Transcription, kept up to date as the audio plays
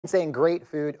Saying great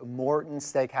food, Morton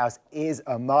Steakhouse is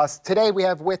a must. Today we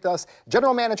have with us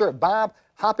General Manager Bob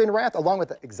Hoppenrath along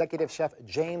with Executive Chef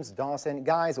James Dawson.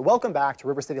 Guys, welcome back to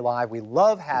River City Live. We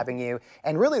love having you.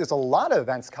 And really there's a lot of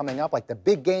events coming up, like the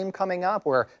big game coming up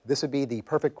where this would be the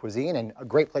perfect cuisine and a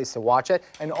great place to watch it.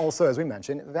 And also, as we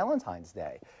mentioned, Valentine's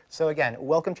Day. So again,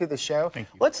 welcome to the show. Thank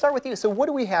you. Let's start with you. So what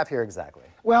do we have here exactly?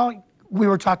 Well, we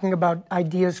were talking about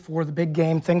ideas for the big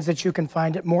game, things that you can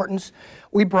find at Morton's.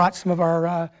 We brought some of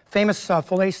our famous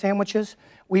filet sandwiches.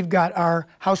 We've got our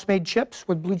house-made chips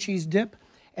with blue cheese dip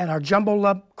and our jumbo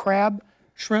lump crab,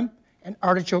 shrimp, and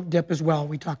artichoke dip as well.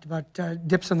 We talked about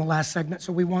dips in the last segment,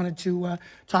 so we wanted to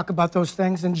talk about those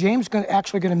things. And James is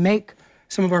actually going to make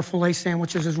some of our filet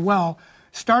sandwiches as well,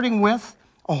 starting with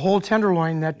a whole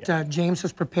tenderloin that James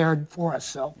has prepared for us.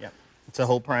 So, it's a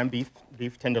whole prime beef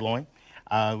tenderloin.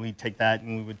 We take that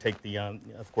and we would take the,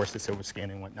 of course, the silver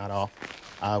skin and whatnot off.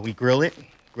 We grill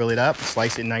it up,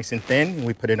 slice it nice and thin, and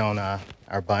we put it on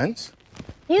our buns.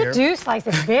 You do slice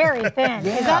it very thin.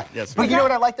 Yeah. Yes, but you know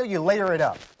what I like though? You layer it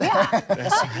up. Yeah.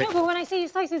 But when I say you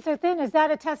slice it so thin, is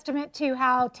that a testament to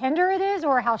how tender it is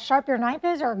or how sharp your knife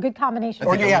is or a good combination?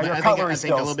 Or your I cutlery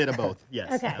think a little bit of both.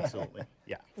 Yes, okay. Absolutely.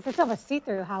 Yeah. It's almost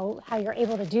see-through how you're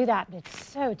able to do that, but it's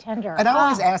so tender. And I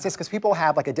always ask this because people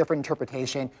have like a different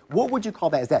interpretation. What would you call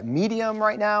that? Is that medium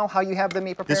right now, how you have the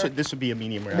meat prepared? This would be a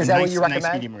medium rare. Is that what you recommend?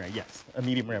 Nice medium rare, yes. A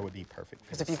medium rare would be perfect.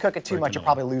 Because if you cook it too much, you're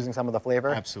probably losing some of the flavor.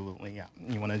 Absolutely, yeah.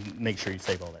 You want to make sure you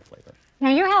save all that flavor. Now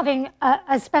you're having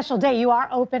a special day. You are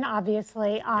open,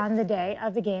 obviously, on the day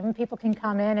of the game. People can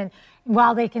come in, and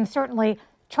while they can certainly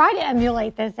try to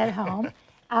emulate this at home,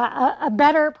 a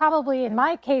better, probably in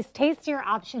my case, tastier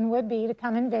option would be to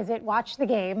come and visit, watch the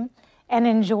game, and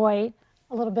enjoy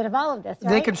a little bit of all of this,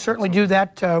 right? They can certainly do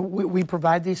that. We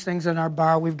provide these things in our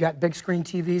bar. We've got big screen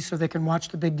TVs so they can watch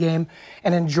the big game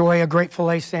and enjoy a great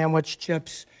filet sandwich,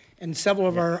 chips, and several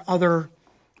of our other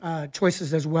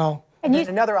choices as well. And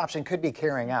another option could be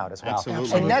carrying out as well.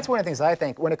 Absolutely. And that's one of the things that I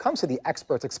think, when it comes to the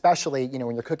experts, especially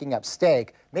when you're cooking up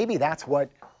steak, maybe that's what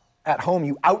at home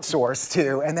you outsource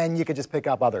to, and then you could just pick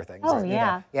up other things. Oh,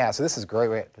 yeah. Yeah, so this is a great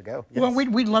way to go. Well,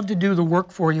 we'd love to do the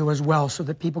work for you as well so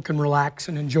that people can relax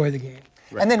and enjoy the game.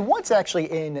 Right. And then what's actually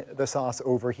in the sauce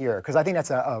over here? Because I think that's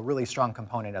a really strong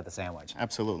component of the sandwich.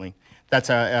 Absolutely.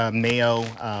 That's a mayo,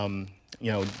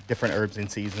 different herbs and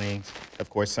seasonings.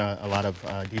 Of course, a lot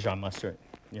of Dijon mustard.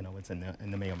 It's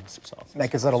in the mayo mustard sauce. That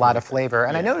gives it a lot of flavor.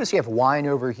 And I notice you have wine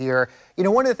over here.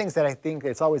 One of the things that I think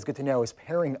it's always good to know is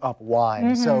pairing up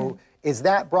wine. So is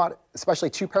that brought especially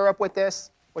to pair up with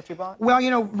this, what you bought?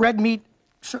 Well, red meat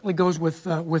certainly goes with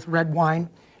red wine.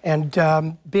 And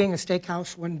being a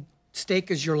steakhouse, when steak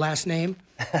is your last name,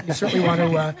 you certainly want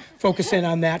to focus in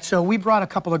on that. So we brought a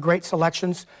couple of great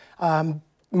selections.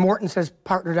 Morton's has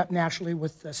partnered up nationally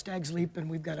with Stag's Leap, and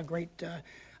we've got a great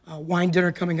wine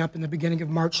dinner coming up in the beginning of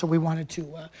March, so we wanted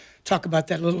to talk about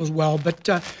that a little as well. But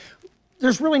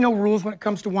there's really no rules when it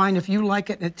comes to wine. If you like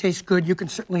it and it tastes good, you can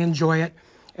certainly enjoy it,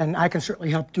 and I can certainly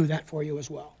help do that for you as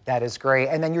well. That is great.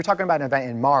 And then you're talking about an event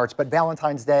in March, but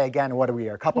Valentine's Day, again, what are we,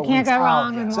 a couple weeks out? You can't go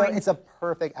wrong with So wine. it's a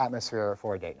perfect atmosphere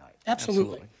for a date night.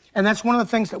 Absolutely. And that's one of the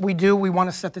things that we do. We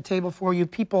want to set the table for you.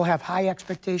 People have high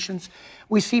expectations.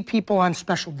 We see people on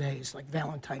special days like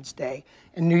Valentine's Day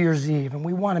and New Year's Eve, and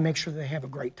we want to make sure they have a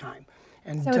great time.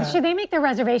 And so should they make their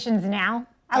reservations now?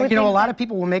 A lot of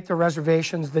people will make their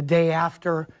reservations the day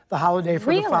after the holiday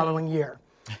for the following year.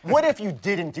 What if you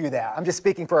didn't do that? I'm just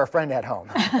speaking for a friend at home.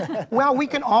 Well, we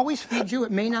can always feed you.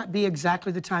 It may not be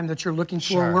exactly the time that you're looking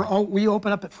for. Sure. We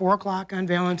open up at 4 o'clock on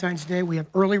Valentine's Day. We have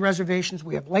early reservations.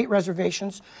 We have late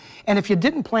reservations. And if you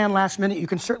didn't plan last minute, you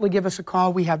can certainly give us a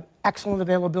call. We have excellent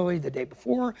availability the day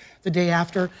before, the day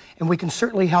after, and we can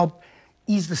certainly help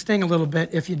ease the sting a little bit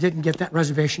if you didn't get that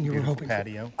reservation you were hoping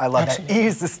patio. for. I love that.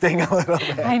 Ease the sting a little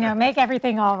bit. I know. Make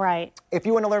everything all right. If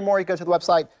you want to learn more, you go to the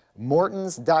website,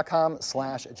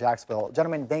 mortons.com/Jacksonville.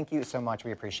 Gentlemen, thank you so much.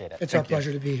 We appreciate it. It's our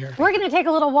pleasure to be here. We're going to take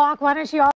a little walk. Why don't you all